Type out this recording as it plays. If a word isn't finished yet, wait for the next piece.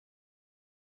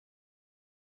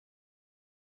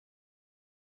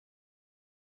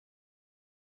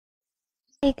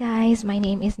Hey guys, my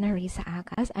name is Narisa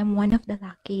Agas. I'm one of the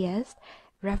luckiest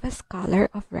Reva scholar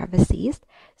of Revaseast.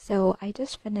 So I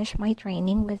just finished my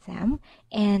training with them,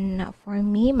 and for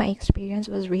me, my experience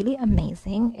was really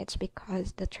amazing. It's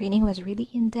because the training was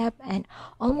really in depth, and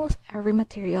almost every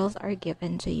materials are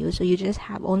given to you. So you just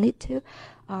have only to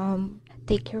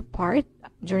take your part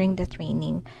during the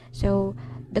training. So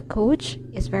the coach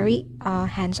is very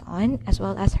hands-on, as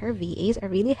well as her VAs are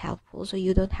really helpful. So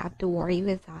you don't have to worry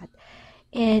with that.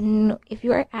 And if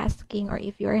you are asking or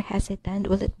if you are hesitant,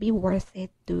 will it be worth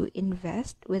it to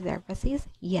invest with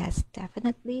Eversys? Yes,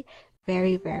 definitely.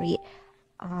 Very, very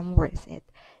worth it.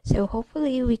 So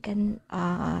hopefully we can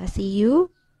see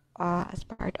you as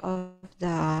part of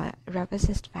the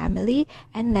Revasist family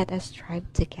and let us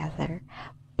thrive together.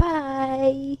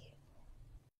 Bye!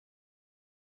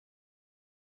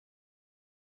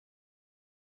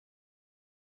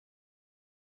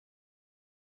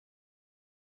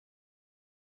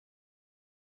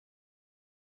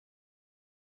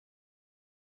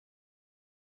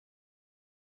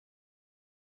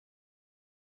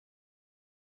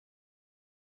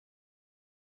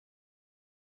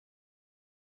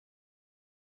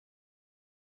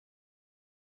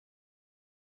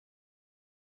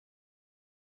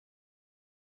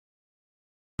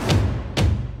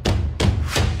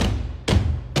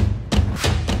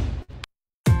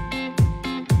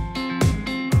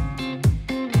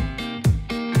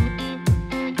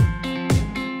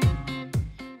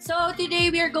 So today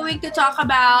we are going to talk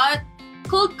about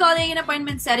cold calling and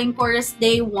appointment setting course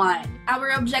day 1. Our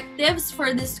objectives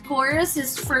for this course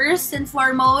is first and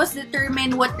foremost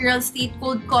determine what real estate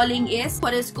cold calling is,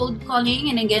 what is cold calling,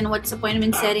 and again what's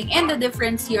appointment setting, and the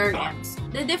different CRMs.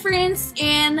 The difference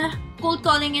in cold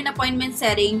calling and appointment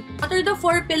setting. What are the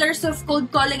 4 pillars of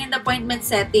cold calling and appointment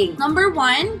setting? Number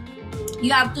 1,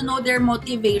 you have to know their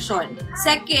motivation.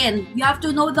 Second, you have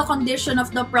to know the condition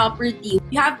of the property.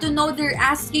 You have to know their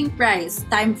asking price,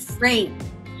 time frame.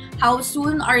 How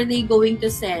soon are they going to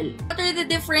sell? What are the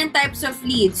different types of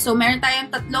leads? So, meron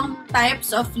tayong tatlong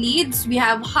types of leads. We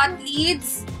have hot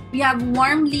leads, we have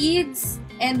warm leads,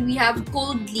 and we have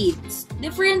cold leads.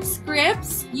 Different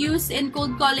scripts used in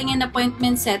cold calling and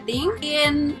appointment setting.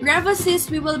 In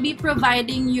Revassist, we will be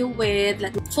providing you with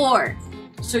 4.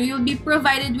 So you'll be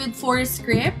provided with 4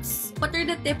 scripts. What are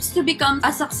the tips to become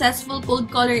a successful cold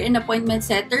caller and appointment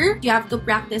setter? You have to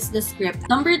practice the script.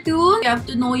 Number 2, you have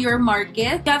to know your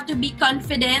market. You have to be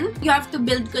confident. You have to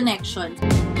build connections.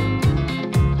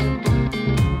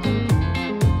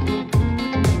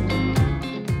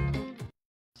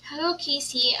 Hello,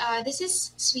 Casey. This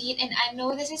is Sweet, and I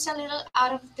know this is a little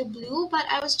out of the blue, but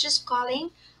I was just calling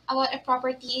about a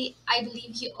property I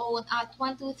believe you own at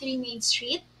 123 Main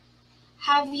Street.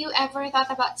 Have you ever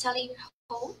thought about selling your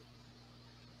home?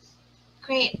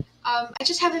 Great. I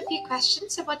just have a few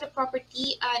questions about the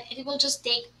property, and it will just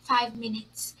take 5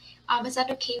 minutes. Is that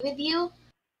okay with you?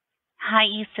 Hi,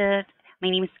 Issa.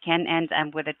 My name is Ken, and I'm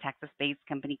with a Texas-based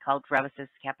company called Revises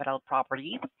Capital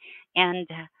Properties. And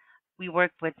we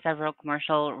work with several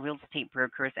commercial real estate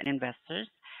brokers and investors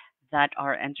that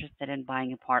are interested in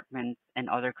buying apartments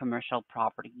and other commercial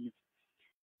properties.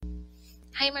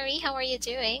 Hi Marie, how are you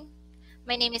doing?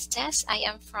 My name is Tess. I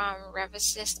am from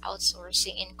Revisist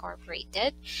Outsourcing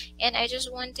Incorporated, and I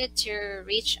just wanted to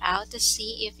reach out to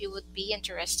see if you would be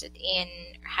interested in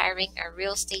hiring a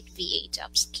real estate VA to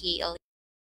upscale.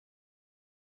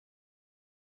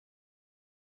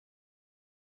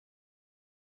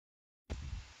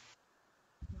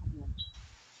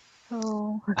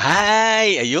 So,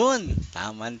 Ay, ayun.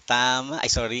 Tama. Ay,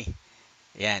 sorry.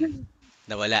 Yan.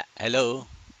 Nawala. Hello.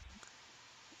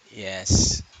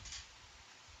 Yes.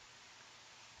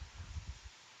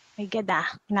 my God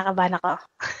kinakabahan ako.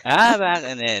 Back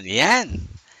and then, yan.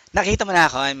 Nakita mo na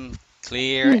ako. I'm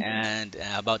clear and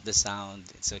about the sound.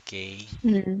 It's okay.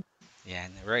 Mm.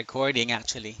 Yan. We're recording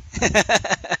actually.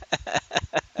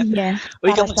 Yes,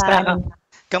 Uy, para sa kamusta? ano.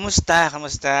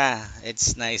 Kamusta?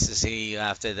 It's nice to see you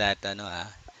after that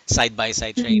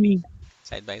side-by-side training. Mm.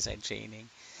 Side-by-side training.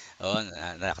 Oo,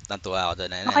 natuwa ako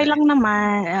doon. Okay lang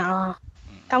naman, oo.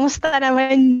 Mm. Kamusta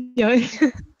naman yun?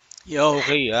 Yeah,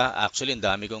 okay. Actually, ang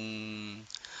dami kong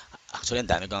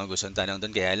gustong tanong doon.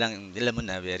 Kaya lang, alam mo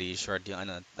na, very short yung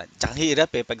ano. Tsaka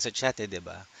hirap pag sa chat di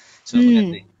ba? So,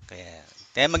 maganda Mm. yun.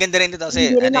 Kaya maganda rin dito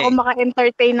kasi, Hindi rin ano ako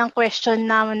maka-entertain ng question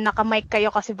na naka-mic kayo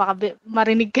kasi baka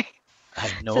marinig kayo I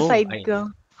sa know, side I know. ko.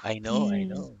 I Mm.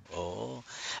 know. Oo.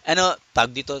 Ano,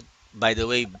 tag dito, by the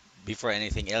way, before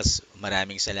anything else,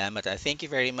 maraming salamat. Thank you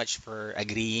very much for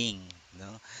agreeing,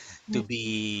 no, to Mm. be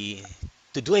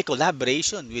to do a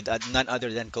collaboration with none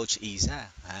other than Coach Isa.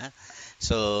 Ha?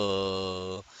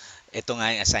 So, Ito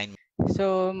nga yung assignment.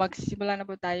 So, magsisimula na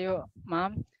po tayo,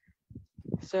 ma'am.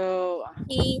 So,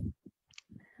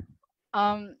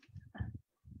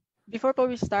 before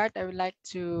we start, I would like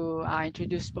to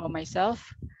introduce po myself.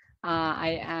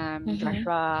 I am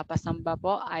Joshua Pasamba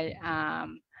po. I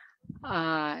am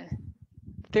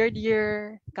third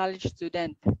year college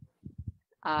student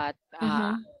at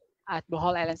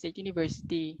Bohol Island State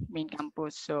University main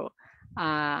campus. So,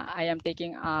 I am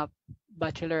taking a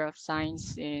Bachelor of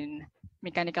Science in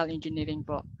Mechanical Engineering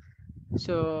po.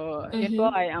 So, yun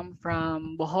po, I am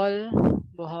from Bohol,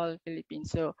 Philippines.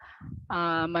 So,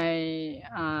 my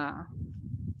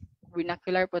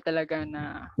vernacular po talaga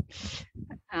na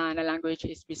language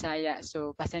is Bisaya.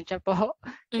 So, pasensya po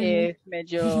if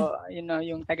medyo,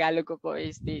 yung Tagalog ko po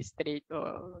is the straight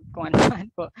o kung ano man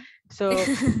po. So,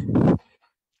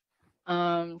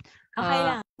 okay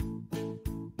lang.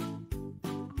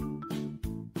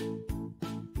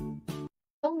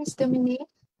 Hello, Miss Dominique.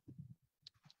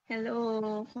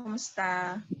 Hello,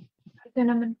 kumusta? Ito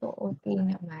naman po okay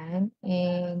naman.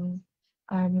 And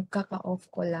kaka-off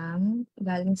ko lang.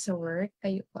 Galing sa work.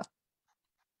 Kayo pa.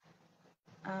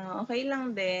 Okay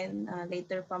lang din.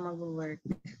 Later pa mag-work.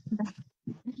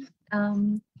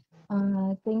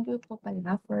 Thank you po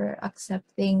pala for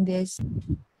accepting this.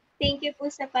 Thank you po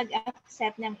sa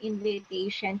pag-accept ng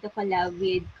invitation to collab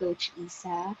with Coach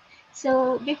Isa.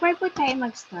 So, before po tayo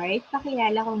mag-start,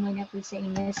 pakilala ko muna po sa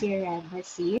inyo si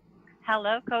Rebasi.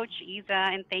 Hello, Coach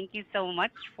Isa, and thank you so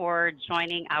much for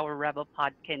joining our Rebel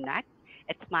Pod Connect.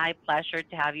 It's my pleasure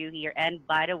to have you here. And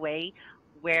by the way,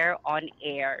 we're on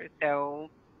air. So,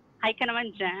 hi ka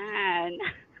naman dyan.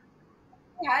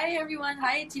 Hi, everyone.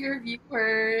 Hi to your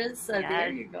viewers. So,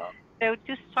 there you go. So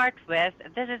to start with,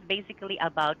 this is basically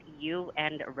about you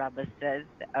and Rebelsis,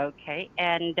 okay?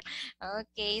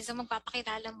 Okay, so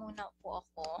magpapakilala muna po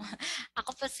ako. Ako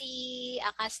po si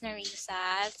Akas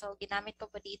Narisa. So ginamit ko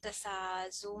po dito sa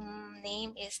Zoom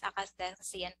name is Akas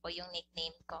kasi yan po yung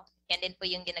nickname ko. Yan din po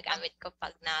yung ginagamit ko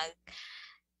pag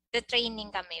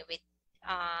nag-training kami with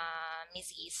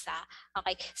Miss Isa.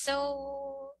 Okay,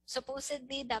 so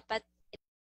supposedly dapat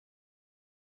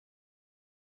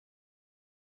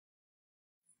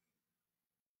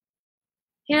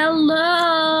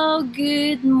Hello!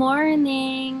 Good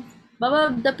morning!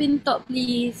 Babab the pinto,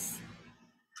 please.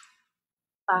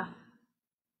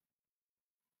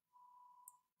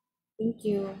 Thank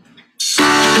you.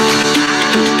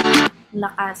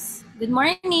 Lakas. Good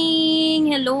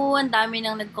morning! Hello! Ang dami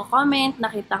nang nagko-comment.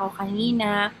 Nakita ko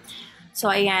kanina. So,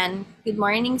 ayan. Good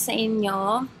morning sa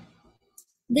inyo.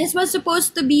 This was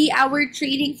supposed to be our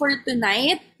training for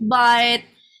tonight, but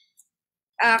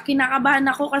kinakabahan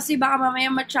ako kasi baka mamaya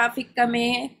ma-traffic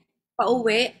kami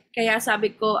pauwi. Kaya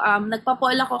sabi ko,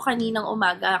 nagpa-poll ako kaninang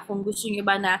umaga kung gusto niyo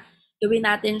ba na gawin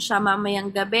natin siya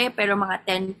mamayang gabi pero mga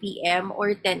 10 p.m.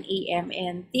 or 10 a.m.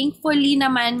 And thankfully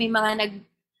naman may mga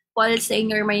nag-poll sa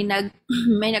inyo or may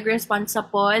nag-respond sa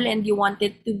poll and you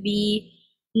wanted to be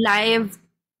live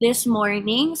this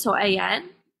morning. So ayan,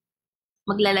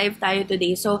 magla-live tayo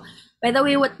today. So by the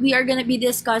way, what we are gonna be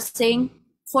discussing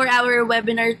for our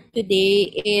webinar today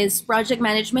is project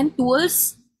management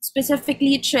tools,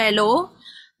 specifically Trello.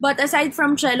 But aside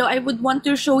from Trello, I would want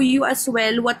to show you as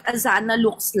well what Asana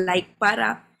looks like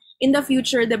para in the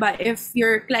future, diba, if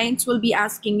your clients will be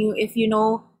asking you if you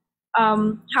know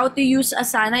how to use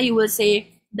Asana, you will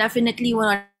say definitely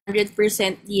 100%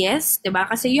 yes,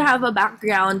 diba? Kasi you have a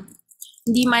background,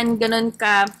 hindi man ganun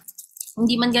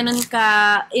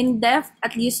ka in-depth,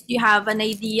 at least you have an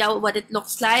idea what it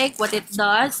looks like, what it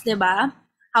does, diba?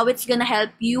 How it's gonna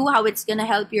help you, how it's gonna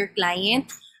help your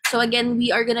client. So again, we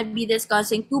are gonna be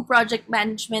discussing 2 project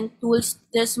management tools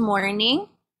this morning,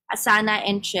 Asana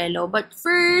and Trello. But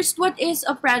first, what is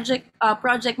a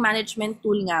project management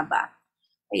tool nga ba?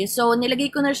 Okay, so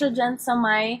nilagay ko na siya dyan sa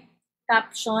my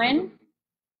caption.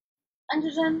 Ano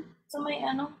dyan? Sa may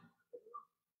ano?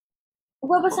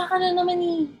 Magbabasa ka na naman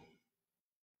eh.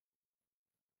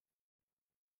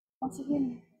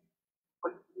 Sige.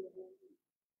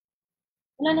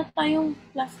 Wala na tayong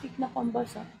plastic na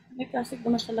pambasa. May plastic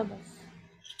naman sa labas.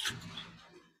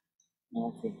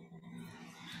 Okay.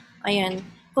 Ayan.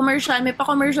 Commercial. May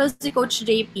pa-commercial si Coach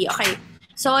JP. Okay.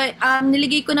 So,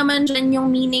 niligay ko naman dyan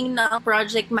yung meaning ng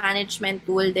project management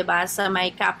tool, diba? Sa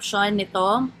may caption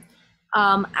nito,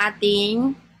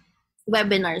 ating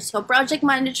webinar. So, project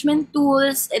management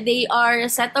tools, they are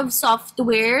a set of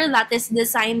software that is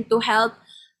designed to help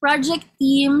project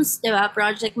teams, diba?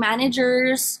 Project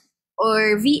managers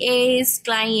or VAs,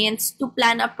 clients to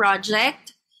plan a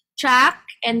project, track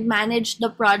and manage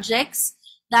the projects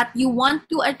that you want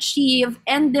to achieve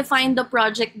and define the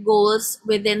project goals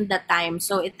within the time.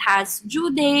 So it has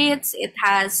due dates, it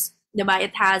has, diba,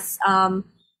 it has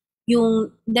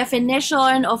yung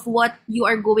definition of what you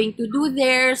are going to do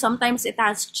there. Sometimes it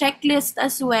has checklist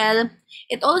as well.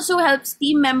 It also helps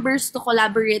team members to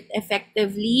collaborate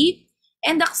effectively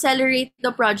and accelerate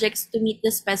the projects to meet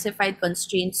the specified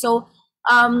constraints. So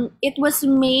it was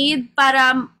made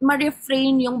para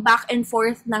ma-refrain yung back and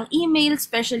forth ng email,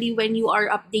 especially when you are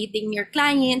updating your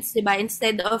clients, diba?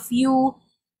 Instead of you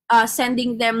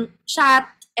sending them chat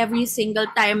every single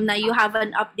time na you have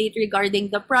an update regarding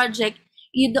the project,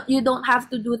 you don't have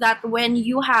to do that when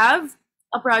you have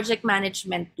a project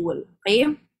management tool,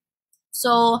 okay?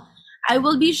 So I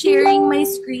will be sharing my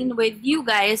screen with you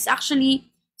guys.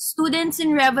 Actually, students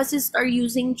in RevAssist are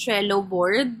using Trello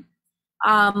board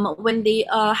when they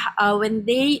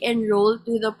enroll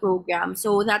to the program.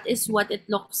 So that is what it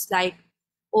looks like.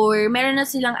 Or meron na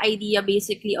silang idea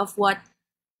basically of what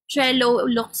Trello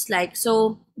looks like.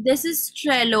 So this is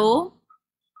Trello.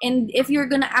 And if you're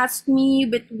gonna ask me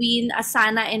between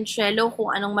Asana and Trello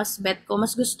kung anong mas bet ko,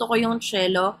 mas gusto ko yung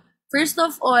Trello. First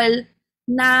of all,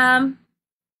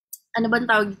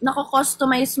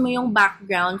 nako-customize mo yung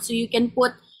background. So you can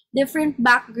put different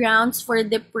backgrounds for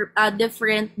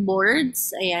different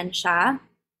boards. Ayan siya.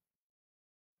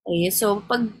 Okay, so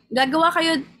pag gagawa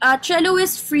kayo, Trello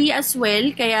is free as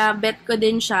well, kaya bet ko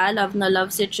din siya. Love na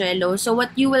love si Trello. So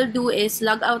what you will do is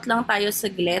log out lang tayo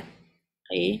saglit.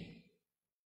 Okay.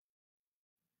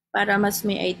 Para mas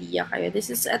may idea kayo.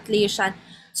 This is Atlassian.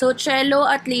 So Trello,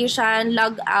 Atlassian,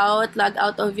 log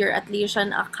out of your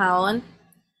Atlassian account.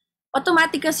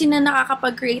 Automatic kasi na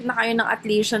nakakapag-create na kayo ng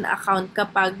Atlassian account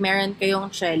kapag meron kayong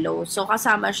Trello. So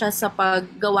kasama siya sa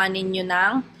paggawa ninyo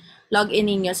ng login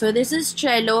ninyo. So this is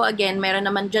Trello. Again, meron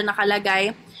naman dyan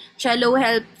nakalagay. Trello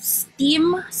helps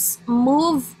teams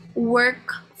move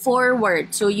work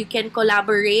forward. So you can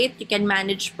collaborate, you can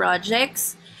manage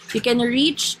projects, you can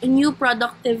reach new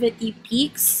productivity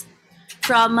peaks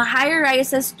from high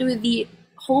rises to the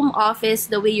home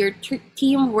office. The way your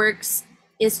team works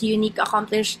is unique.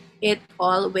 Accomplish it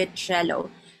all with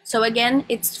Trello. So again,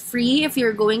 it's free if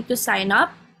you're going to sign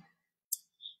up.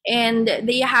 And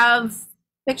they have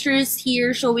pictures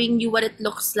here showing you what it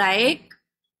looks like.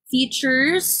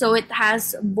 Features, so it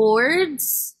has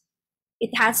boards, it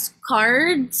has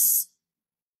cards,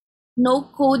 no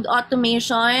code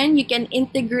automation. You can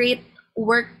integrate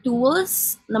work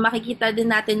tools na makikita din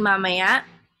natin mamaya.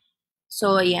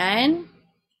 So ayan.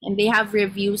 And they have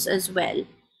reviews as well.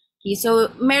 Okay, so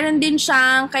meron din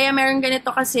siyang, kaya meron ganito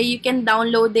kasi you can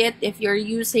download it if you're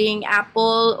using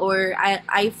Apple or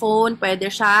iPhone,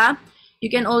 pwede siya. You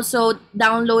can also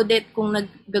download it kung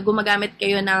gumagamit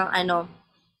kayo ng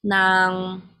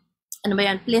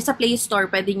sa Play Store,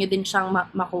 pwede nyo din siyang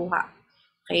makuha.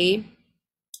 Okay?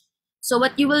 So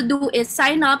what you will do is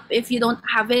sign up if you don't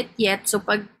have it yet. So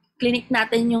pag click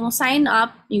natin yung sign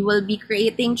up, you will be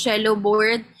creating Trello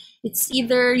board. It's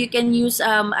either you can use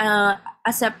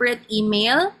a separate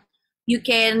email. You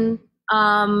can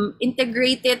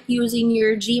integrate it using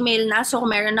your Gmail na. So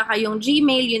kung meron na kayong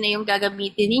Gmail, yun na yung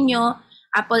gagamitin ninyo.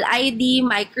 Apple ID,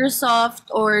 Microsoft,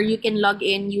 or you can log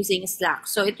in using Slack.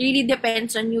 So it really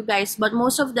depends on you guys. But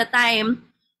most of the time,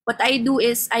 what I do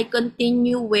is I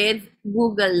continue with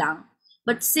Google lang.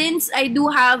 But since I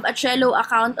do have a Trello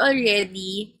account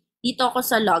already, dito ako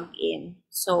sa login.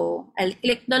 So I'll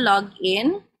click the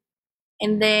login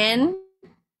and then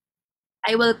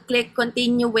I will click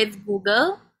continue with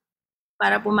Google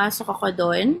para pumasok ako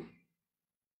doon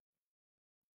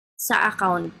sa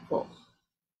account ko.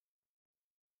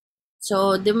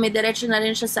 So, dumidiretso na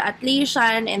rin siya sa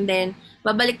Atlassian and then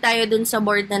babalik tayo dun sa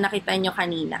board na nakita nyo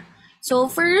kanina. So,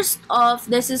 first off,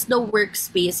 this is the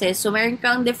workspaces. So, meron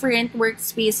kang different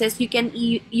workspaces.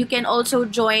 You can also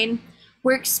join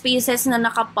workspaces na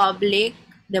naka-public,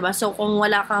 'di ba? So, kung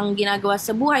wala kang ginagawa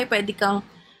sa buhay, pwede kang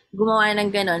gumawa ng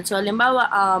ganon. So, halimbawa,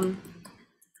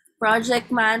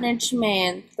 project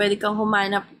management, pwede kang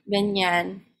humanap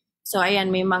ganyan. So,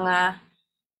 ayan, may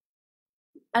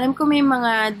alam ko may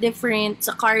mga different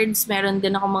sa cards. Meron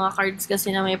din ako mga cards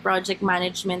kasi na may project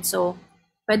management. So,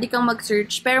 pwede kang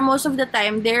mag-search. Pero most of the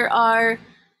time, there are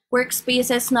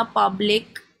workspaces na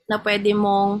public na pwede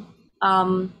mong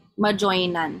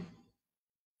ma-joinan.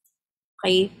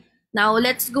 Okay? Now,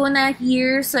 let's go na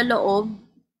here sa loob.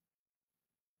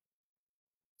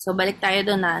 So, balik tayo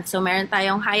doon na. So, meron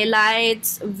tayong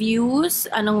highlights,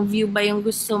 views. Anong view ba yung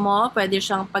gusto mo? Pwede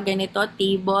siyang pag ganito,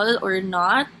 table or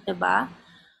not, diba?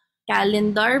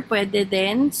 Calendar, pwede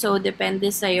din. So, depende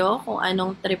sa'yo kung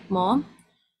anong trip mo.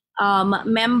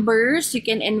 members. You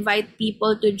can invite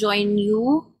people to join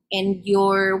you in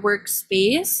your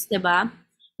workspace, diba?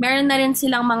 Meron na rin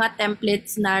silang mga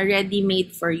templates na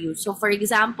ready-made for you. So for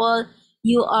example,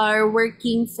 you are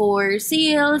working for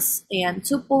sales and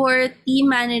support, team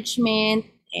management,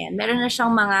 and meron na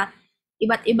siyang mga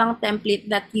iba't ibang template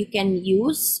that you can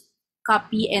use,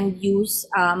 copy and use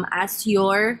as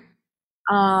your,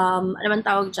 ano man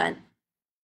tawag dyan?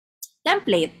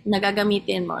 Template na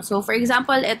gagamitin mo. So for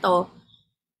example, ito,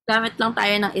 gamit lang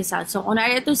tayo ng isa. So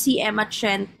kunwari ito si Emma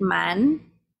Trentman.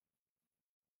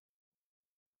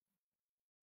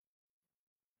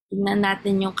 Tingnan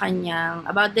natin yung kanyang,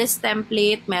 about this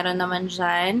template, meron naman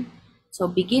dyan. So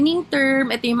beginning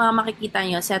term, ito yung mga makikita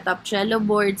nyo. Set up Trello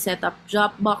board, set up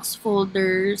Dropbox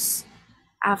folders,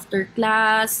 after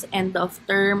class, end of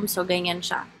term. So ganyan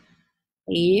siya.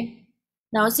 Okay.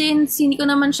 Now, since hindi ko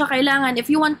naman siya kailangan,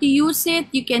 if you want to use it,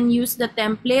 you can use the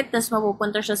template, tas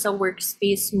mapupunta siya sa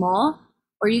workspace mo.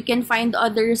 Or you can find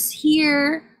others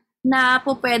here na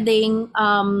po pwedeng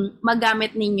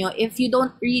magamit ninyo if you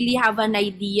don't really have an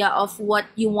idea of what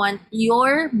you want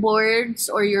your boards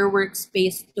or your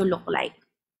workspace to look like.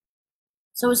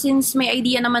 So since may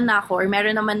idea naman na ako or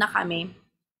meron naman na kami,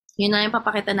 yun na yung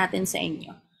papakita natin sa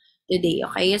inyo today,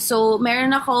 okay? So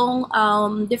meron akong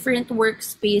different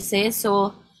workspaces.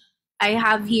 So I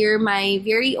have here my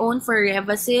very own for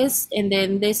RevAssist, and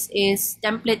then this is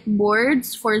template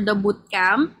boards for the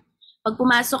bootcamp. Pag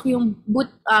pumasok yung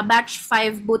batch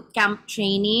 5 bootcamp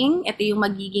training, ito yung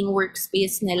magiging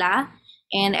workspace nila.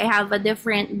 And I have a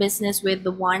different business with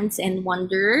the ones and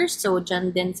wonders. So,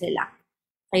 dyan din sila.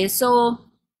 Okay, so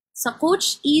sa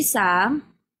Coach Isa,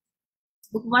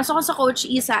 pag pumasok ko sa Coach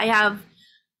Isa, I have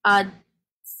 5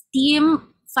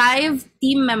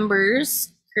 team members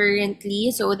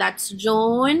currently. So, that's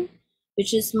Joan,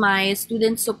 which is my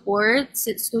student support,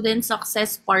 student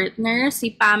success partner.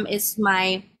 Si Pam is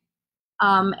my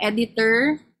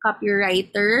editor,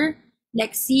 copywriter.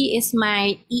 Lexi is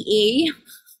my EA,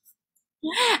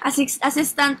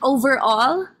 assistant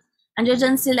overall. Andiyan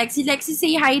dyan si Lexi. Lexi,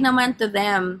 say hi naman to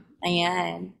them.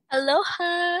 Ayan.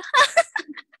 Aloha!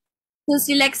 So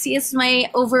si Lexi is my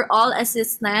overall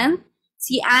assistant.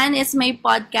 Si Anne is my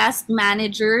podcast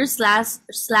manager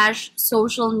slash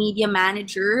social media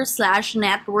manager slash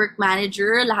network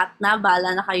manager. Lahat na,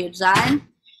 bala na kayo dyan.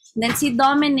 And then si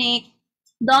Dominic,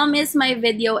 Dom is my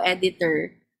video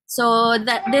editor. So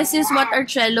this is what our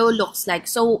Trello looks like.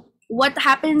 So what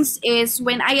happens is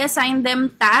when I assign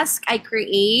them task, I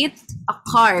create a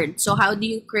card. So how do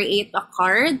you create a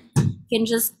card? You can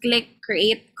just click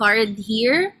create card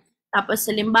here. Tapos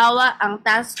halimbawa, ang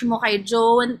task mo kay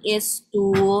Joan is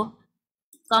to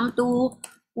come to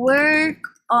work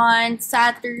on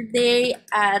Saturday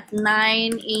at 9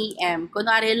 a.m.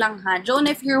 Kunwari lang ha. Joan,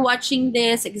 if you're watching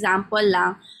this, example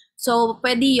lang. So,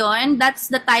 pwede yon. That's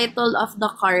the title of the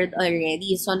card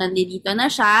already. So, nandito na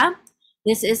siya.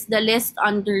 This is the list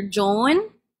under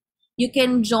Joan. You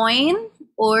can join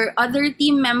or other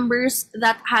team members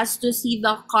that has to see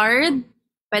the card.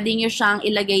 Pwede nyo siyang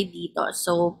ilagay dito.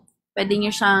 So, pwede nyo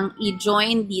siyang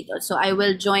i-join dito. So, I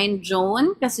will join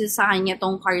Joan kasi sa kanya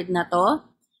tong card na to.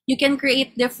 You can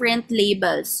create different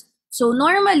labels. So,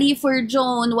 normally for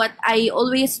Joan, what I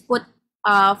always put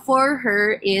for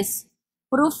her is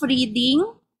proofreading,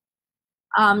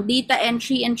 data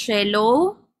entry in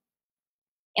Trello,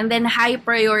 and then high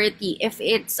priority. If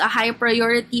it's a high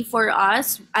priority for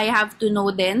us, I have to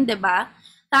know then, diba?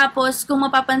 Tapos, kung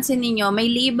mapapansin niyo, may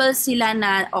labels sila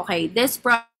na, okay, this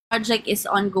project is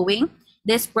ongoing,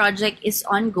 this project is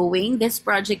ongoing, this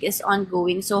project is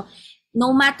ongoing. So,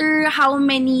 no matter how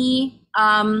many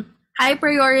high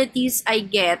priorities I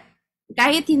get,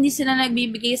 kahit hindi sila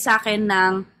nagbibigay sa akin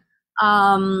ng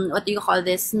what do you call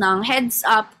this, ng heads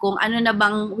up kung ano na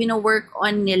bang wino-work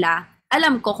on nila,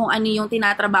 alam ko kung ano yung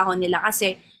tinatrabaho nila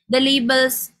kasi the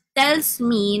labels tells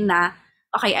me na,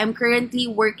 okay, I'm currently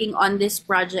working on this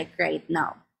project right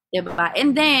now. Diba?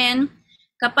 And then,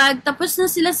 kapag tapos na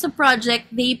sila sa project,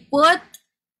 they put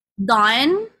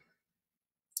done,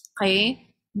 okay,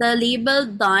 the label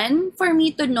done for me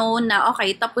to know na,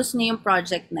 okay, tapos na yung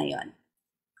project na yon.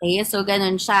 Okay, so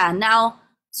ganun siya. Now,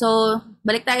 so,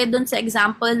 balik tayo dun sa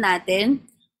example natin.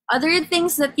 Other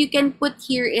things that you can put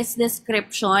here is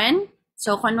description.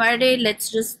 So, kunwari, let's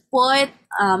just put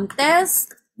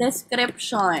test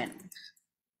description.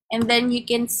 And then you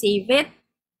can save it.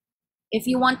 If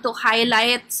you want to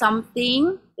highlight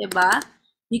something, diba?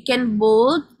 You can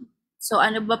bold. So,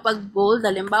 ano ba pag bold?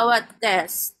 Halimbawa,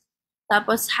 test.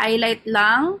 Tapos, highlight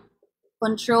lang.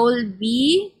 Control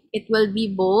B. It will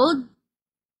be bold.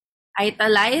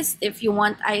 Italiced, if you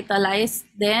want italiced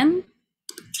then.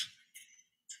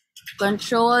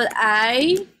 Control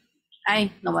I,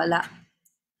 ay, nawala.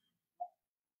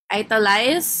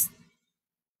 Italize.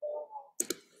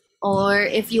 Or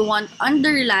if you want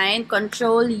underline,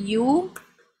 Control U,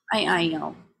 ay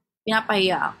ayaw.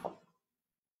 Pinapahiya ako.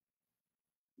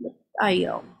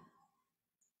 Ayaw.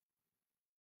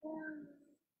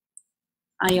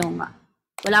 Ayaw nga.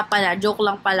 Wala pala. Joke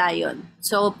lang pala yun.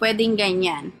 So, pwedeng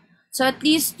ganyan. So, at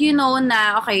least you know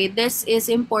na, okay, this is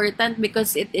important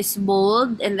because it is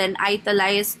bold and then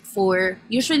italiced for,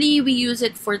 usually we use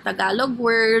it for Tagalog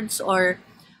words or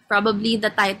probably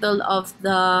the title of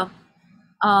the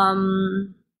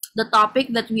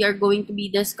topic that we are going to be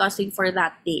discussing for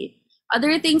that day.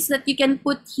 Other things that you can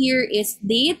put here is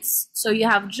dates. So you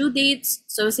have due dates.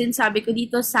 So since sabi ko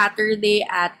dito Saturday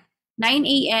at 9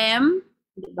 a.m.,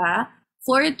 diba?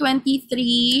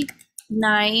 4:23,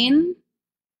 9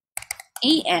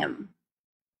 a.m.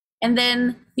 And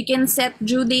then you can set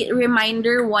due date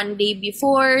reminder 1 day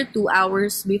before, 2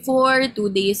 hours before,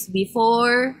 2 days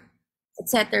before,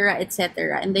 etc.,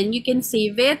 etc. And then you can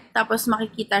save it, tapos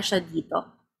makikita siya dito.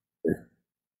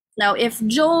 Now, if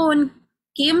Joan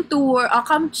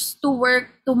comes to work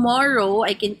tomorrow,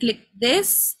 I can click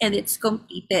this and it's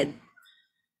completed.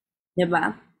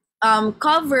 Diba?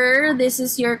 Cover, this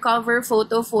is your cover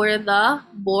photo for the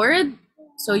board.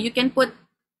 So you can put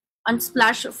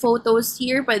unsplash photos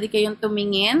here, pwede kayong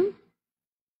tumingin.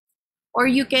 Or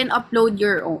you can upload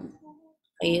your own.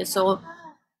 Okay, so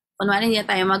kunwari hindi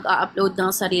tayo mag-upload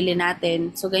ng sarili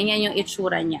natin. So ganyan yung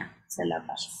itsura niya sa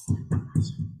labas.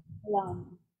 Wala.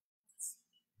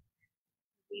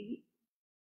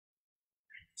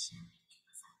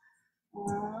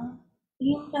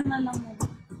 Tingin ka na lang mo.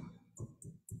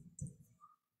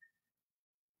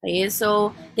 Okay,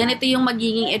 so ganito yung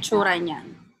magiging itsura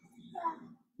niyan.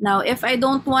 Now, if I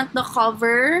don't want the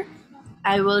cover,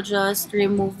 I will just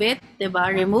remove it,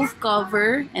 diba? Remove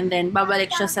cover, and then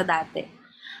babalik siya sa dati.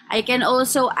 I can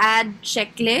also add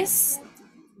checklist.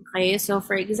 Okay, so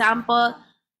for example,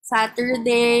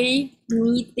 Saturday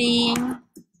meeting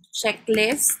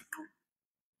checklist.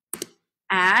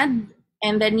 Add,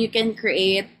 and then you can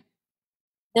create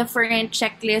different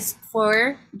checklist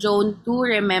for Joan to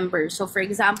remember. So for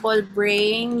example,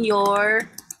 bring your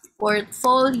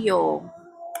portfolio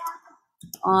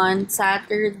on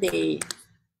Saturday.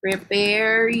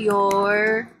 Prepare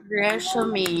your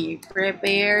resume.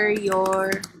 Prepare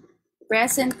your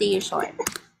presentation.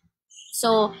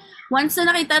 So, once na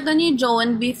nakita to ni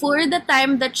Joan, before the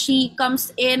time that she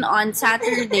comes in on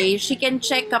Saturday, she can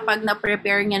check kapag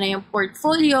na-prepare niya na yung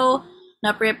portfolio,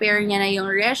 na-prepare niya na yung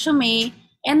resume,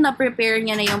 and na-prepare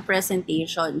niya na yung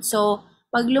presentation. So,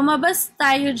 pag lumabas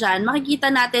tayo dyan,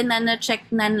 makikita natin na na-check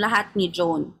na lahat ni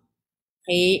Joan.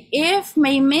 Okay, if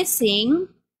may missing,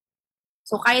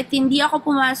 so kahit hindi ako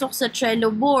pumasok sa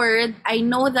Trello board, I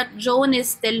know that Joan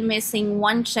is still missing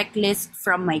one checklist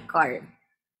from my card.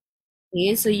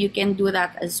 Okay, so you can do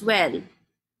that as well.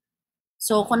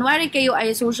 So kunwari kayo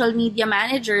ay social media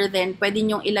manager, then pwede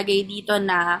nyong ilagay dito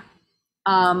na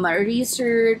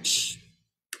research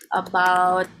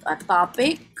about a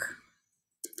topic,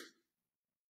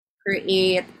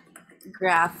 create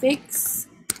graphics,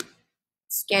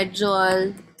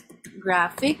 schedule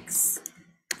graphics,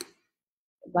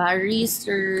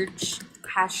 research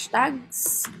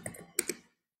hashtags,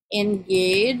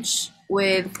 engage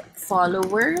with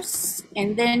followers,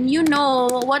 and then you know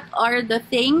what are the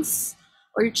things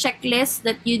or checklists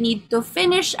that you need to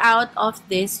finish out of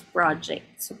this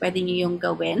project. So pwede nyo yung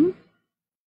gawin.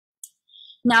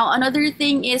 Now, another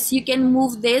thing is you can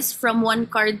move this from one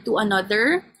card to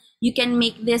another. You can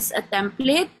make this a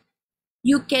template.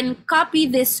 You can copy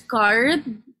this card,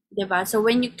 diba? So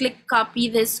when you click copy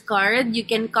this card, you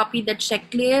can copy the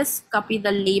checklist, copy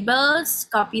the labels,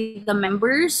 copy the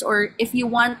members, or if you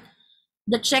want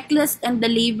the checklist and the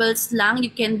labels lang,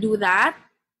 you can do that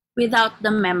without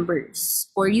the members.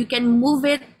 Or you can move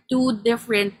it to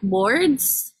different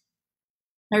boards.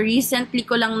 Na recently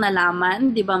ko lang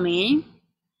nalaman, di ba May?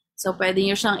 So pwede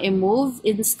nyo siyang i-move.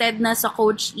 Instead na sa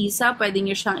Coach Isa, pwede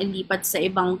nyo siyang ilipat sa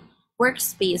ibang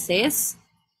workspaces.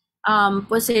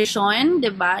 Position, di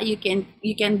ba? You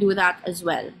can do that as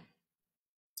well.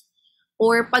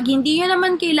 Or pag hindi nyo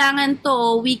naman kailangan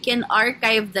to, we can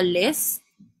archive the list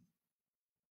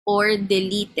or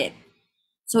delete it.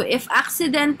 So if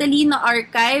accidentally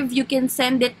na-archive, you can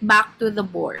send it back to the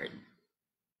board.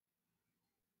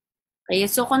 Okay,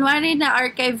 so kunwari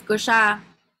na-archive ko siya,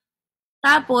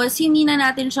 tapos hindi na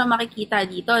natin siya makikita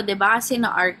dito, diba? Kasi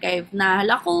na-archive na.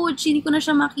 Hala coach, hindi ko na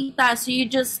siya makita. So you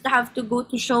just have to go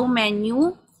to show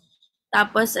menu,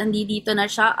 tapos dito na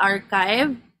siya,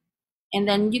 archive, and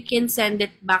then you can send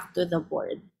it back to the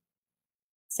board.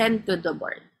 send to the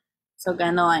board. So,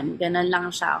 ganon. Ganon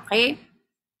lang siya, okay?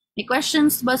 May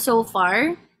questions ba so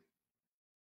far?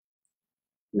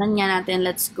 Nanya natin,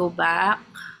 let's go back.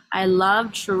 I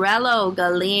love Trello,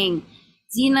 galing.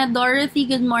 Zina Dorothy,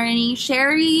 good morning.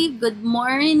 Sherry, good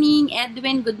morning.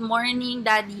 Edwin, good morning.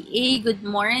 Daddy A, good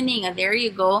morning. There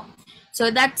you go.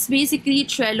 So that's basically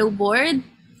Trello board.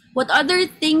 What other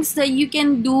things that you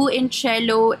can do in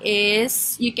Trello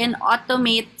is you can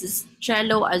automate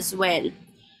Trello as well.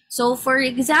 So for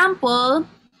example,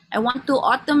 I want to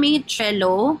automate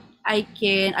Trello.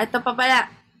 Ito pa pala,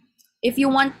 if you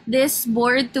want this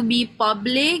board to be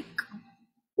public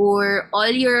or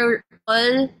all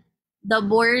the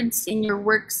boards in your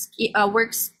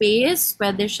workspace,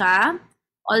 pwede siya.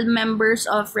 All members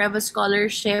of Reva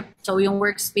Scholarship. So yung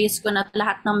workspace ko na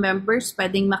lahat ng members,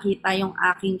 pwedeng makita yung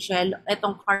aking shell.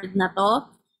 Itong card na to.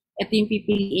 Ito yung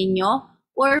pipiliin nyo.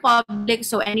 Or public,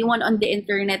 so anyone on the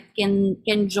internet can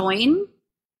join,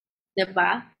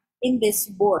 diba? In this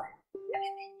board.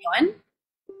 Yun.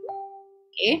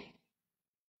 Okay.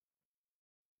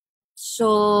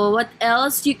 So what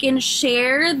else? You can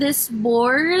share this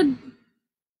board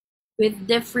with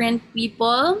different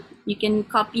people. You can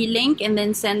copy link and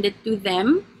then send it to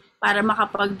them para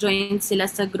makapag-join sila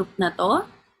sa group na to.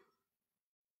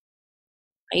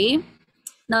 Okay?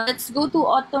 Now let's go to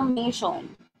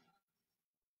automation.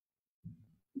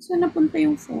 Saan napunta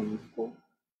yung phone ko?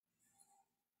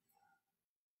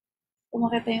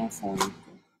 Kumakita yung phone ko.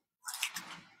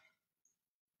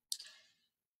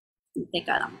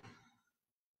 Teka lang.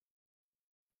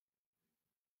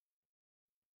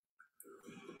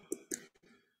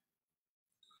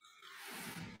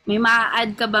 May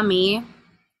ma-add ka ba, May?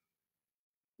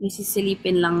 May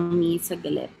sisilipin lang, May, sa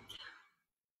galit.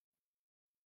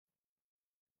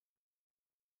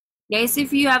 Guys,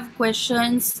 if you have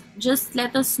questions, just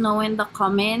let us know in the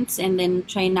comments and then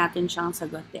try natin siyang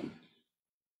sagutin.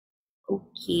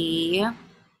 Okay.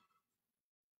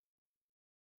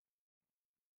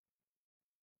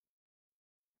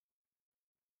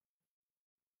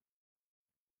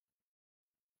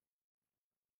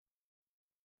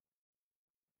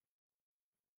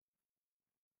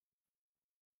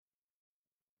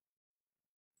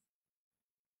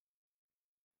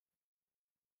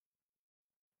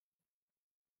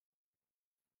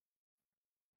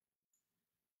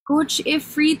 Coach,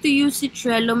 if free to use si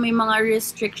Trello, may mga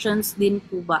restrictions din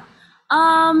po ba?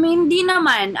 Hindi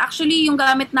naman. Actually, yung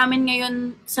gamit namin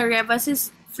ngayon sa Revas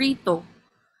is free to.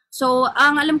 So,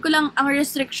 ang alam ko lang, ang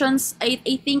restrictions, I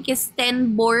think is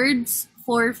 10 boards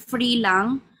for free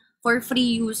lang, for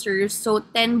free users. So,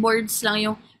 10 boards lang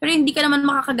yung, pero hindi ka naman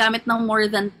makakagamit ng more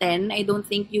than 10. I don't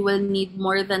think you will need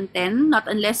more than 10, not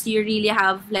unless you really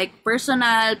have like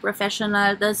personal,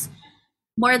 professional, tas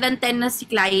more than 10 na si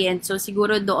client. So,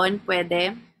 siguro doon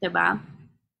pwede, diba?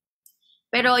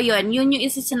 Pero yun yung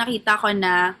isa sa nakita ko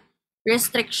na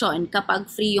restriction kapag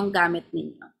free yung gamit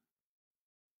ninyo.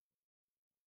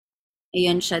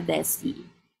 Ayan siya, Desi.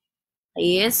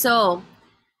 Okay, so,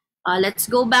 let's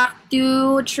go back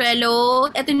to Trello.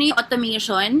 Ito na yung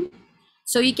automation.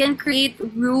 So, you can create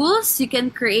rules. You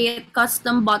can create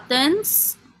custom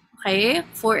buttons. Okay,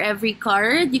 for every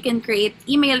card. You can create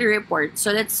email reports.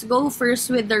 So, let's go first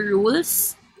with the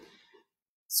rules.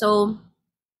 So,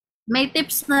 may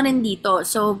tips na rin dito.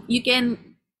 So, you can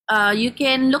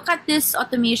look at this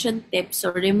automation tips.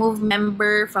 So, remove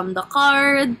member from the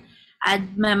card.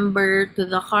 Add member to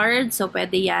the card. So,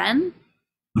 pwede yan.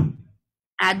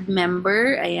 Add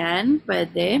member. Ayan,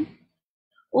 pwede.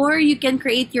 Or you can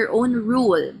create your own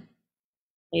rule.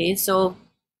 Okay, so,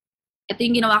 ito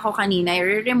yung ginawa ko kanina.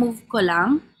 I-remove ko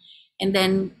lang. And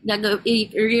then,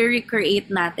 i-recreate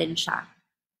natin siya.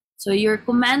 So, your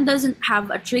command doesn't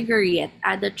have a trigger yet.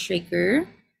 Add a trigger.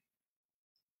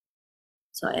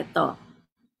 So, ito.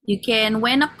 You can,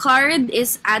 when a card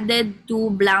is added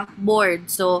to blank board.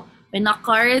 So, when a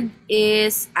card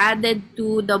is added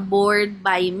to the board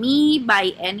by me,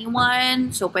 by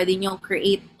anyone, so pwede nyo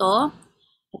create to,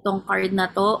 itong card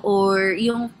na to. Or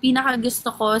yung pinaka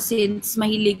gusto ko, since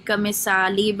mahilig kami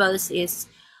sa labels, is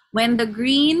when the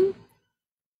green,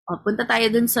 punta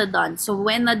tayo dun sa done. So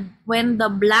when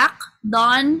the black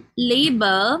done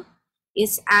label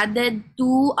is added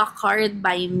to a card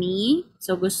by me,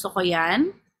 so gusto ko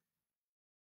yan.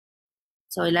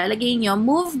 So, ilalagay nyo,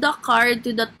 move the card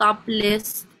to the top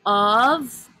list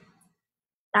of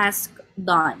task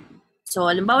done. So,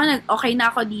 halimbawa, okay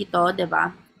na ako dito,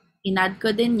 diba? In-add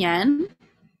ko din yan.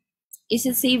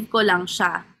 Isi-save ko lang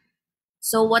siya.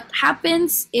 So, what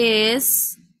happens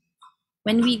is,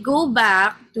 when we go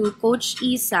back to Coach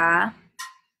Isa,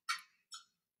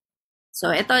 So,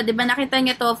 ito, di ba nakita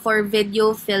niyo to for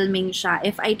video filming siya.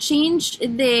 If I change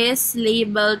this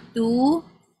label to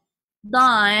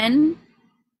done,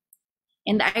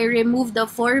 and I remove the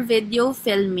for video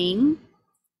filming,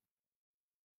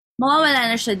 mawawala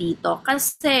na siya dito.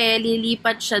 Kasi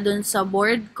lilipat siya dun sa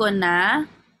board ko na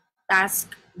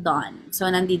task done. So,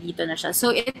 nandito na siya.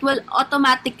 So, it will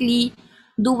automatically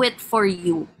do it for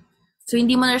you. So,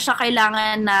 hindi mo na siya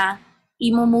kailangan na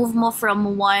i-move mo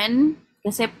from one.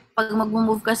 Kasi pag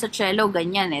mag-move ka sa Trello,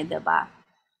 ganyan diba?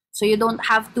 So, you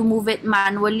don't have to move it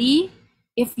manually.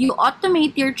 If you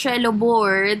automate your Trello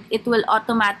board, it will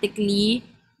automatically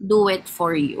do it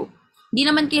for you. Hindi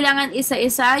naman kailangan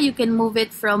isa-isa. You can move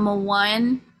it from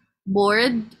one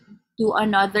board to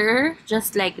another,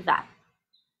 just like that.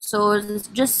 So,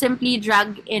 just simply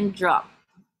drag and drop.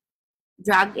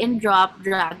 Drag and drop,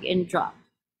 drag and drop.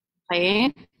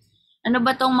 Okay? Ano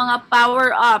ba tong mga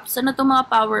power-ups? Ano tong mga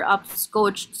power-ups,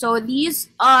 Coach? So,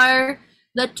 these are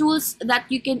the tools that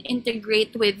you can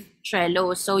integrate with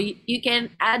Trello. So, you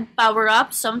can add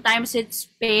power-ups. Sometimes it's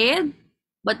paid,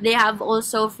 but they have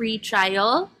also free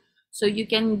trial. So, you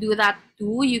can do that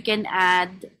too. You can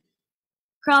add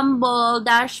Crumble,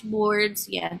 dashboards,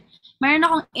 yan. Meron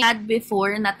akong add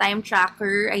before na time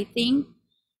tracker, I think.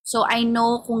 So, I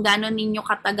know kung gaano ninyo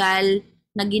katagal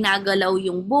na ginagalaw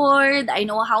yung board. I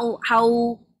know how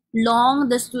long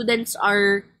the students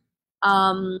are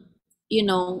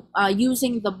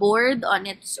using the board on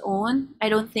its own. I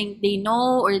don't think they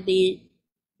know, or they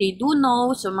do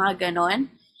know, so mga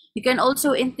ganon. You can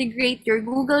also integrate your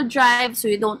Google Drive, so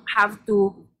you don't have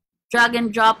to drag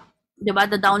and drop,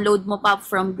 diba, the download mo pa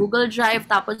from Google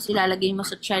Drive tapos ilalagay mo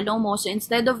sa Trello mo. So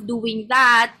instead of doing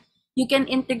that, you can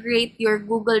integrate your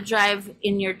Google Drive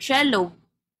in your Trello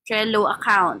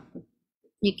account.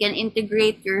 You can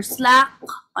integrate your Slack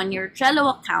on your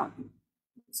Trello account.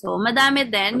 So, madami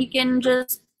din. You can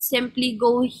just simply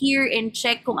go here and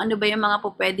check kung ano ba yung mga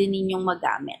pwede ninyong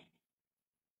magamit.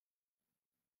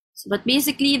 So, but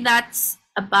basically, that's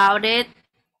about it.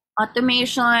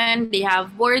 Automation, they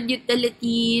have board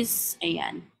utilities.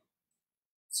 Ayan.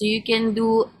 So, you can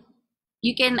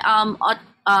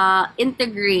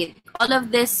integrate all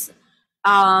of this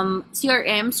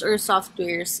CRMs or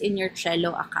softwares in your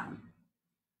Trello account.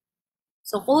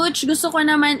 So, Coach, gusto ko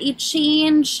naman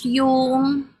i-change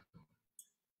yung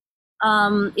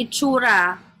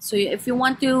itsura. So, if you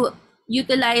want to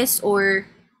utilize or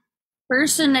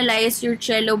personalize your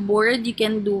Trello board, you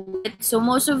can do it. So,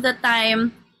 most of the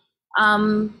time,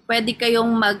 pwede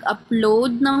kayong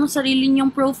mag-upload ng sarili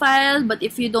nyong profile. But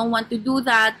if you don't want to do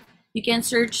that, you can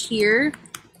search here.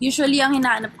 Usually, ang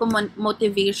hinahanap ko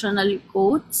motivational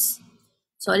quotes.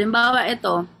 So, halimbawa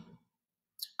ito.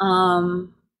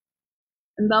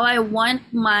 Halimbawa, I want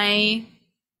my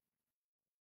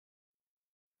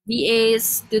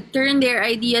VAs to turn their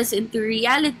ideas into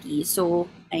reality. So,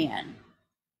 ayan.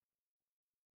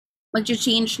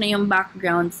 Mag-change na yung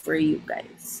background for you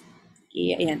guys.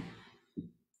 Okay, ayan.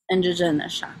 Andiyan na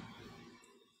siya.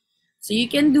 So, you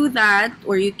can do that,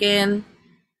 or you can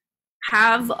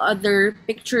have other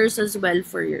pictures as well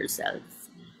for yourself.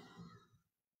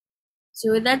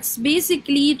 So, that's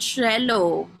basically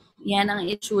Trello. Yan ang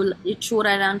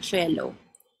itsura ng Trello.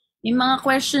 May mga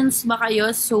questions ba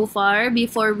kayo so far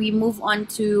before we move on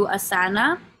to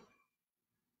Asana?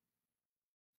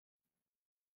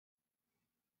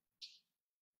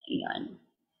 Ayan.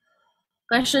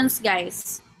 Questions,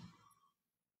 guys?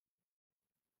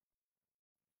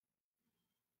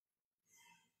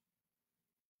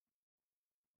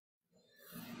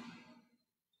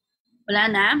 Wala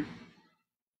na?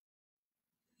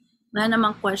 Wala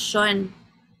namang question.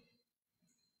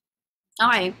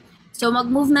 Okay. So,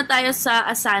 mag-move na tayo sa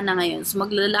Asana ngayon. So,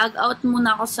 mag-log out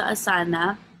muna ako sa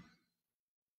Asana.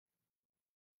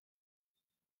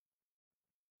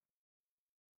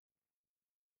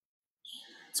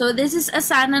 So, this is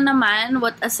Asana naman.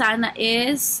 What Asana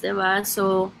is, diba?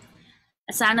 So,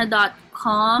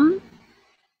 asana.com.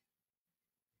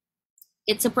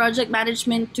 It's a project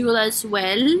management tool as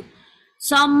well.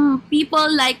 Some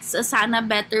people likes Asana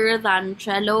better than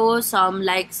Trello. Some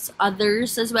likes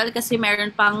others as well kasi meron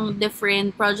pang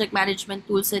different project management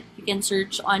tools that you can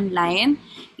search online.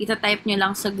 Ita-type nyo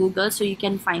lang sa Google so you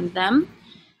can find them.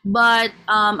 But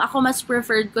ako mas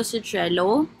preferred ko si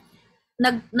Trello.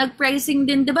 Nag-pricing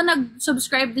din, di ba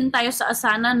nag-subscribe din tayo sa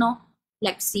Asana, no?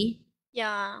 Lexi?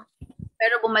 Yeah.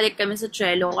 Pero bumalik kami sa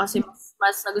Trello kasi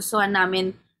mas nagustuhan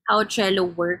namin how Trello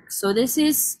works. So this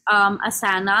is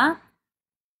Asana.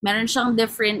 Meron siyang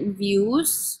different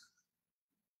views.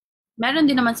 Meron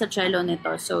din naman sa Trello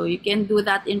nito. So, you can do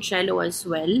that in Trello as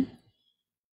well.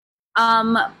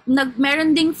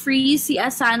 Meron ding free si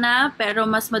Asana, pero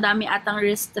mas madami atang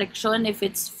restriction if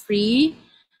it's free.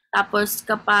 Tapos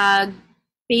kapag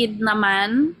paid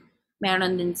naman,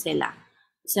 meron din sila.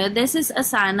 So this is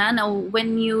Asana. Now,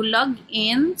 when you log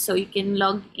in, so you can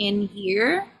log in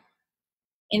here.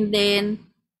 And then,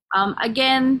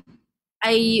 again,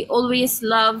 I always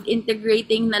love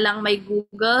integrating na lang my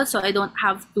Google so I don't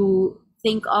have to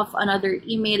think of another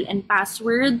email and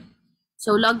password.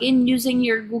 So log in using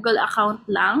your Google account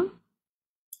lang,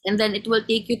 and then it will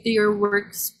take you to your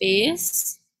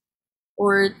workspace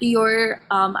or to your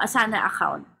Asana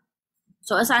account.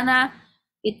 So Asana,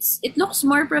 it looks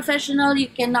more professional.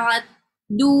 You cannot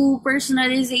do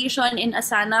personalization in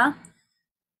Asana.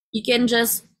 You can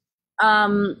just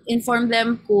inform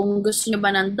them kung gusto nyo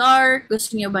ba ng dark,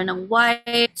 gusto nyo ba ng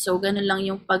white. So ganun lang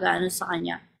yung pag-ano sa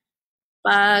kanya.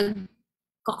 Pag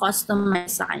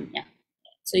customize sa kanya.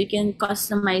 So you can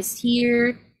customize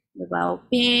here, diba?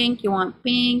 Pink, you want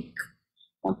pink,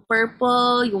 you want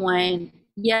purple, you want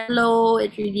yellow.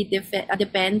 It really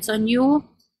depends on you.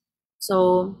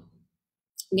 So,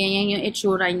 ganyan yung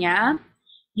itsura niya.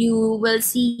 You will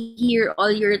see here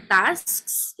all your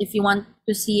tasks. If you want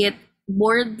to see it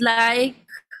board-like,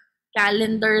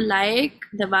 calendar-like,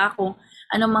 diba? Kung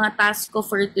anong mga tasks ko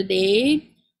for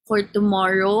today, for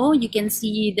tomorrow, you can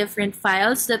see different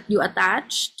files that you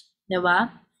attached,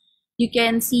 diba? You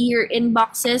can see your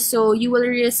inboxes, so you will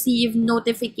receive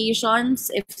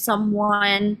notifications if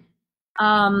someone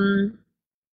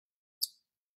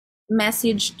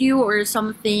messaged you or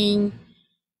something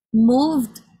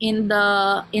moved in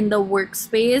the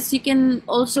workspace. You can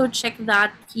also check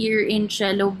that here in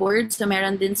Trello board, so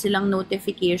meron din silang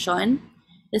notification.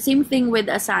 The same thing with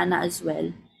Asana as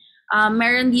well.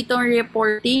 Meron ditong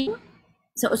reporting.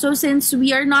 So since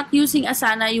we are not using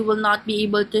Asana, you will not be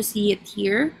able to see it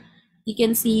here. You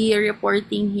can see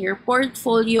reporting here,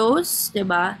 portfolios,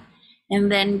 diba?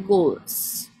 And then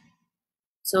goals.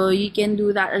 So you can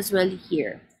do that as well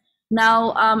here.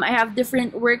 Now, I have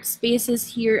different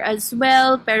workspaces here as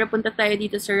well, pero punta tayo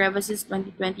dito sa Revasis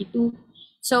 2022.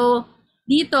 So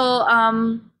dito,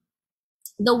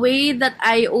 the way that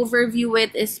I overview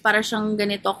it is para siyang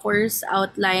ganito, course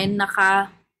outline,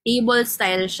 naka-table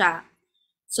style siya.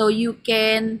 So you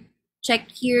can check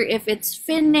here if it's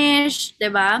finished,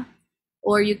 diba?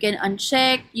 Or you can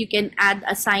uncheck, you can add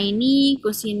assignee,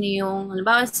 kung sino yung,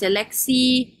 halimbawa, si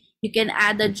Lexi, you can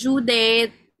add a due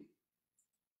date,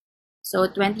 so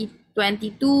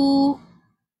 2022,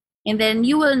 and then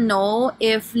you will know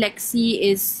if Lexi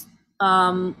is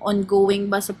ongoing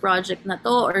ba sa project na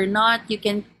to or not. You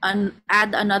can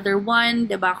add another one,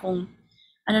 diba, kung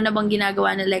ano na bang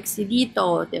ginagawa ni Lexi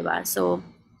dito, diba? So,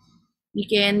 you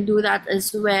can do that as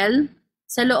well.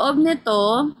 Sa loob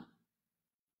nito,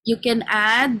 you can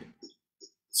add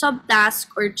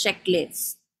subtask or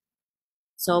checklist.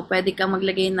 So, pwede kang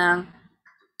maglagay ng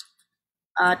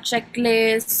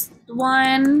checklist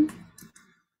 1.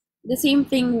 The same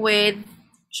thing with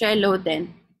Trello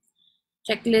din.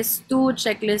 Checklist 2,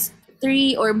 checklist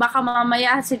 3, or baka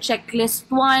mamaya si checklist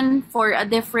 1 for a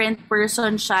different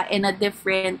person siya and a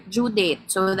different due date.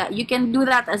 So that you can do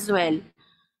that as well.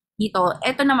 Dito,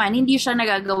 ito naman, hindi siya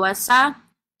nagagawa sa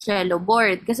Trello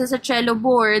board. Kasi sa Trello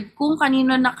board, kung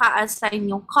kanino naka-assign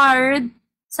yung card,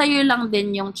 sa'yo lang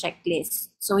din yung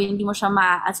checklist. So, hindi mo siya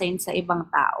ma-assign sa ibang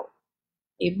tao.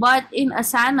 Okay? But in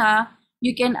Asana,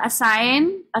 you can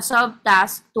assign a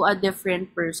subtask to a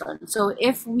different person. So,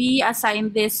 if we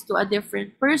assign this to a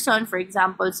different person, for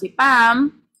example, si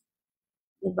Pam,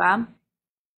 diba?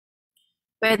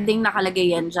 Pwedeng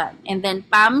nakalagay yan dyan. And then,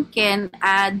 Pam can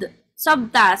add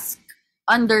subtask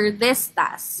under this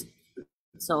task.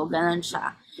 So, ganun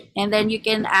siya. And then, you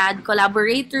can add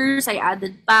collaborators. I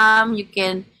added Pam. You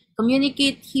can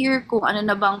communicate here kung ano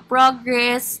na bang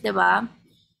progress, diba?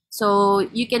 So,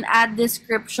 you can add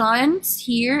descriptions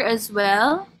here as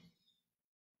well.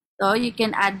 So, you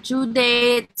can add due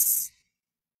dates,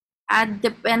 add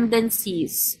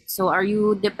dependencies. So, are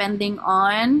you depending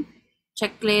on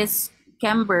checklist,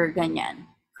 Kember, ganyan.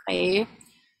 Okay?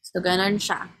 So, ganun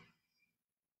siya.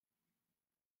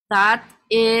 That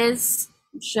is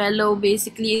Trello.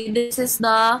 Basically, this is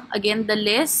again, the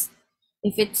list.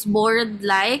 If it's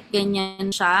board-like,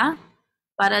 ganyan siya.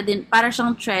 Para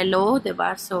siyang Trello,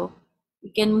 diba? So,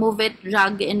 you can move it,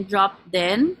 drag and drop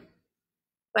din.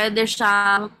 Pwede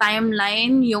siyang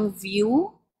timeline, yung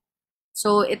view.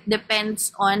 So, it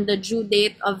depends on the due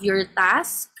date of your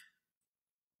task.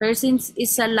 Pero since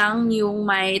isa lang yung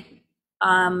may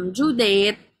due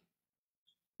date,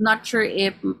 not sure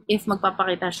if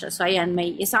magpapakita siya. So, ayan,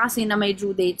 may isa kasi na may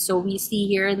due date. So, we see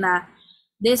here na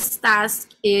this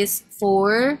task is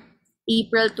for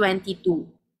April 22.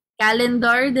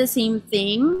 Calendar, the same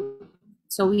thing.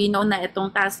 So we know na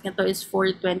itong task na to is for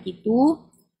 22.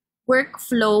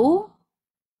 Workflow.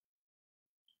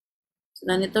 So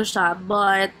ganito siya,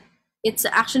 but it's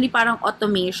actually parang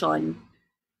automation.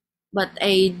 But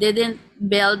I didn't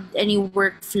build any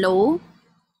workflow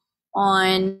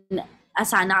on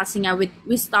Asana kasi nga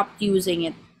we stopped using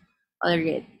it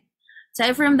already.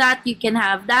 Aside from that, you can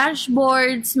have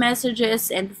dashboards,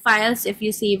 messages, and files if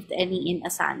you saved any in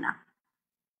Asana.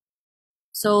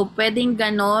 So, pwedeng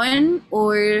ganon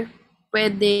or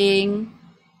pwedeng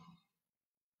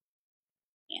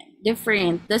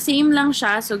different. The same lang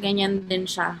siya, so ganyan din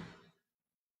siya.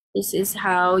 This is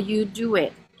how you do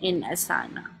it in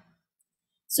Asana.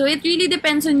 So, it really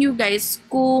depends on you guys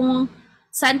kung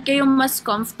saan kayo mas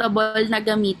comfortable na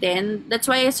gamitin.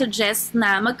 That's why I suggest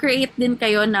na mag-create din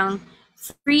kayo ng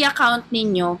free account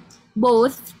ninyo,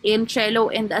 both in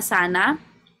Trello and Asana.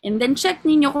 And then check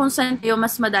ninyo kung saan kayo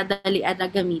mas madadalian na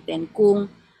gamitin. Kung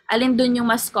alin dun yung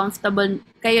mas comfortable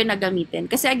kayo na gamitin.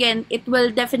 Kasi again, it will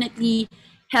definitely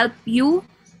help you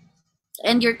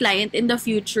and your client in the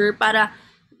future para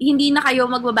hindi na kayo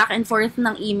magba-back and forth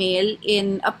ng email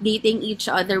in updating each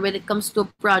other when it comes to a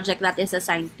project that is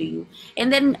assigned to you. And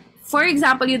then, for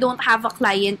example, you don't have a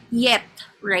client yet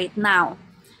right now.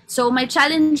 So my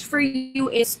challenge for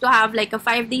you is to have like a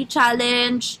 5-day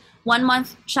challenge,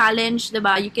 1-month challenge,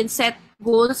 diba? You can set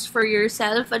goals for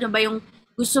yourself. Ano ba yung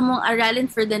gusto mong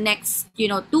aralin for the next,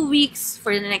 2 weeks,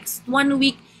 for the next 1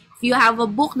 week. If you have a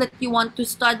book that you want to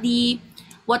study,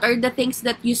 what are the things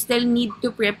that you still need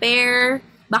to prepare?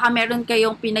 Baka meron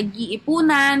kayong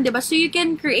pinag-iipunan, diba? So you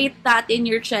can create that in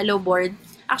your Trello board.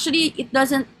 Actually, it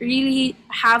doesn't really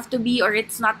have to be or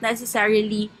it's not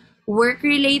necessarily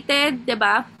work-related,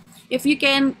 diba? If you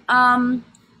can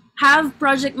have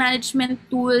project management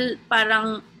tool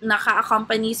parang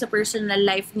naka-accompany sa personal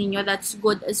life ninyo, that's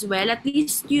good as well. At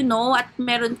least you know at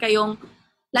meron kayong,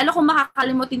 lalo kung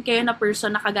makakalimutin kayo na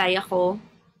person na kagaya ko.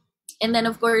 And then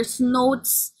of course,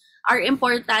 notes are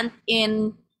important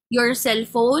in your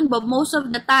cellphone, but most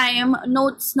of the time,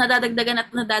 notes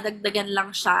nadadagdagan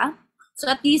lang siya. So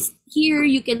at least here,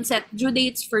 you can set due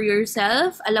dates for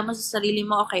yourself. Alam mo sa sarili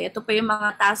mo, okay, ito pa yung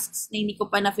mga tasks na hindi ko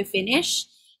pa na-finish.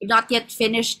 I'm not yet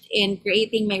finished in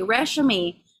creating my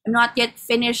resume. I'm not yet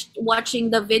finished watching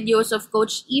the videos of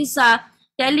Coach Isa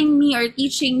telling me or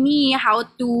teaching me how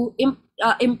to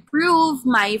improve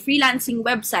my freelancing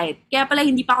website. Kaya pala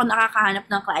hindi pa ako nakakahanap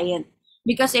ng client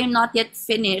because I'm not yet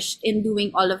finished in doing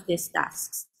all of these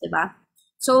tasks. Diba?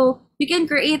 So you can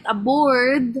create a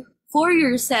board for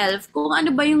yourself kung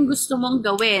ano ba yung gusto mong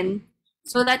gawin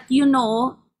so that you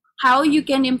know how you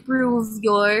can improve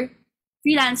your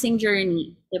freelancing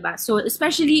journey, diba? So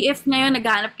especially if ngayon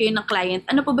naghahanap kayo ng client,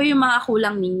 ano pa ba yung mga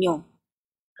kulang ninyo?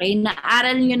 Okay,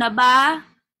 naaral nyo na ba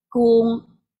kung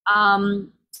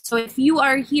so if you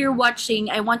are here watching,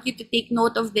 I want you to take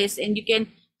note of this and you can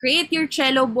create your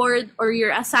Trello board or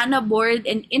your Asana board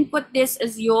and input this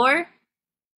as your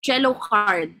Trello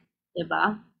card,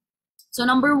 diba? So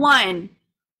number 1,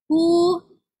 who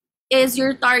is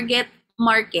your target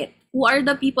market? Who are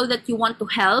the people that you want to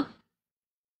help?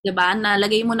 Diba?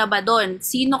 Nalagay mo na ba doon?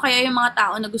 Sino kaya yung mga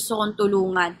tao na gusto kong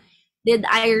tulungan? Did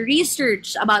I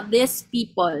research about these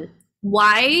people?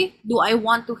 Why do I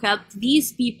want to help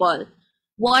these people?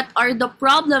 What are the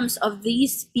problems of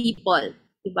these people?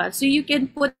 Diba? So you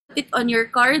can put it on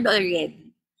your card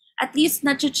already. At least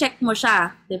na-check mo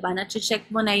siya. Diba?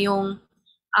 Na-check mo na yung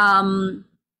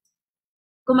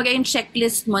kumaga yung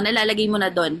checklist mo, nalalagay mo na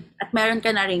doon. At meron ka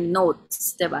na ring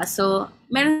notes, diba? So,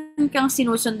 meron kang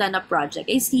sinusundan na project.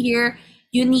 I see here,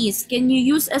 Eunice, can you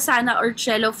use Asana or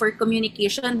Trello for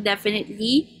communication?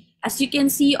 Definitely. As you can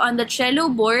see on the Trello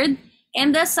board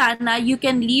and the Asana, you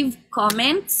can leave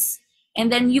comments and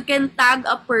then you can tag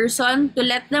a person to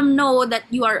let them know that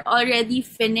you are already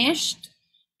finished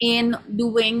in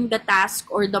doing the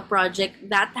task or the project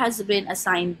that has been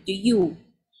assigned to you.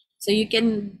 So you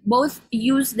can both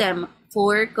use them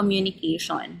for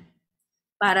communication.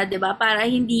 Para, di ba? Para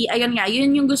hindi, ayun nga,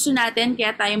 yun yung gusto natin,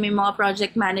 kaya tayo may mga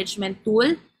project management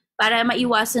tool para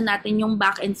maiwasan natin yung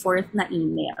back and forth na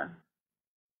email.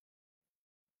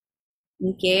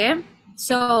 Okay?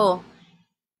 So,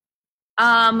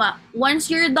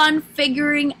 once you're done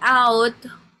figuring out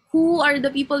who are the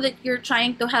people that you're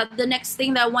trying to help, the next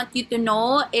thing that I want you to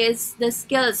know is the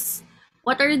skills.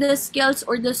 What are the skills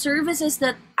or the services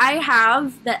that I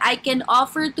have that I can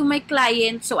offer to my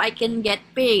client so I can get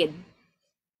paid?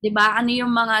 Diba? Ano yung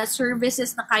mga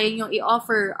services na kaya nyo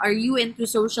i-offer? Are you into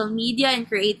social media and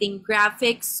creating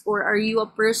graphics, or are you a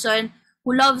person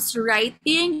who loves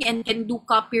writing and can do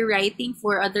copywriting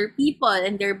for other people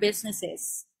and their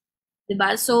businesses.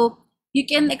 Diba? So, you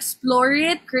can explore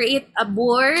it, create a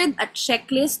board, a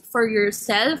checklist for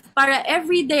yourself para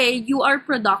every day you are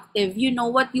productive. You know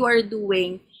what you are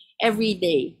doing every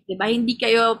day. Diba? Hindi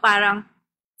kayo parang,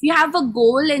 if you have a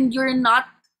goal and you're not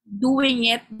doing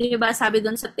it, diba? Sabi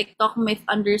dun sa TikTok myth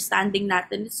understanding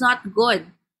natin, it's not good.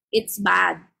 It's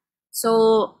bad.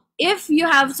 So, if you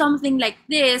have something like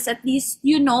this, at least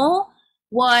you know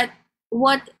what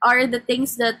are the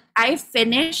things that I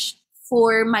finished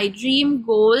for my dream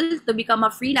goal to become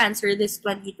a freelancer this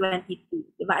 2022.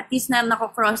 Diba? At least na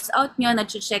nako-cross out nyo,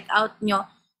 na-check out nyo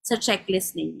sa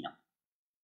checklist ninyo.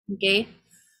 Okay?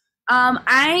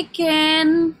 I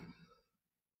can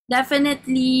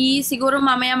definitely, siguro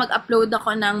mamaya mag-upload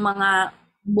ako ng mga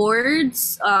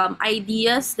boards,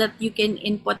 ideas that you can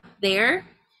input there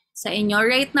sa inyo.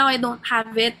 Right now, I don't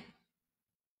have it.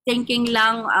 Thinking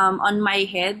lang on my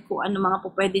head kung ano mga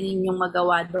po pwede ninyong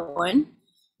magawa doon.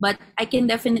 But I can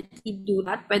definitely do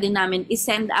that. Pwede namin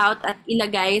i-send out at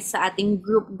ilagay sa ating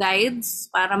group guides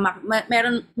para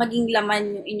meron maging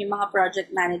laman yung inyong mga project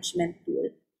management tool.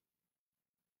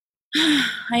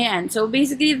 Ayan. So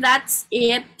basically, that's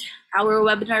it. Our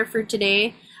webinar for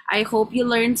today. I hope you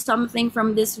learned something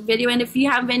from this video. And if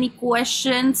you have any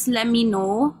questions, let me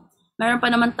know. Meron pa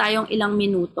naman tayong ilang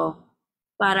minuto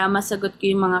para masagot ko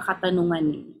yung mga katanungan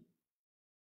ninyo.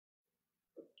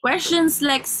 Questions,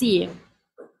 Lexi?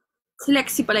 Si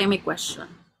Lexi pala yung may question.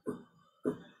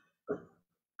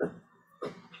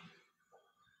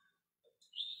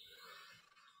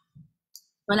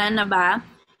 Wala na ba?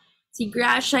 Si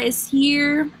Gracia is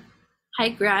here.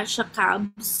 Hi, Gracia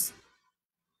Cabs.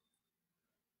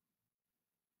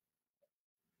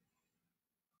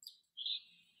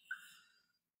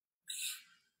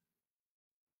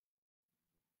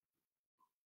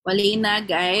 Wala na,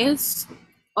 guys.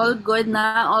 All good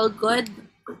na, all good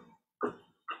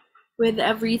with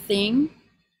everything.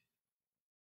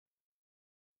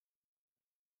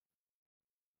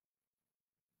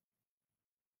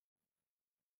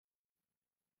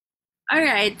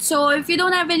 Alright, so if you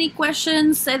don't have any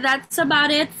questions, that's about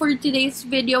it for today's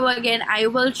video. Again, I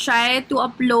will try to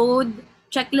upload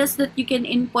checklists that you can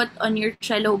input on your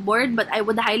Trello board, but I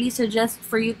would highly suggest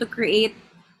for you to create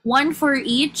one for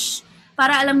each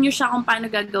para alam nyo siya kung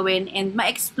paano gagawin and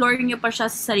ma-explore nyo pa siya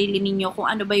sa sarili ninyo kung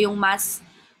ano ba yung mas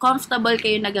comfortable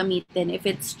kayo na gamitin. If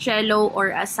it's Trello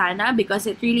or Asana, because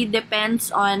it really depends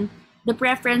on the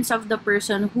preference of the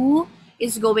person who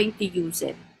is going to use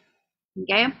it.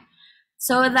 Okay?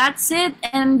 So that's it.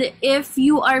 And if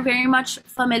you are very much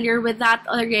familiar with that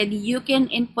already, you can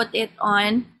input it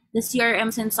on the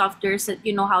CRMs and softwares that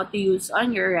you know how to use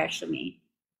on your resume.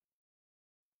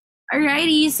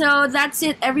 Alrighty, so that's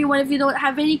it, everyone. If you don't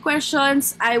have any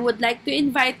questions, I would like to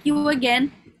invite you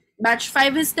again. Batch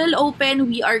 5 is still open.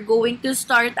 We are going to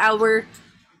start our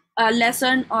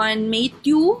lesson on May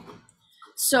 2.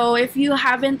 So if you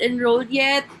haven't enrolled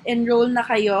yet, enroll na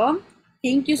kayo.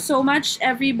 Thank you so much,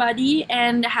 everybody,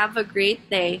 and have a great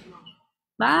day.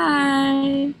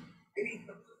 Bye!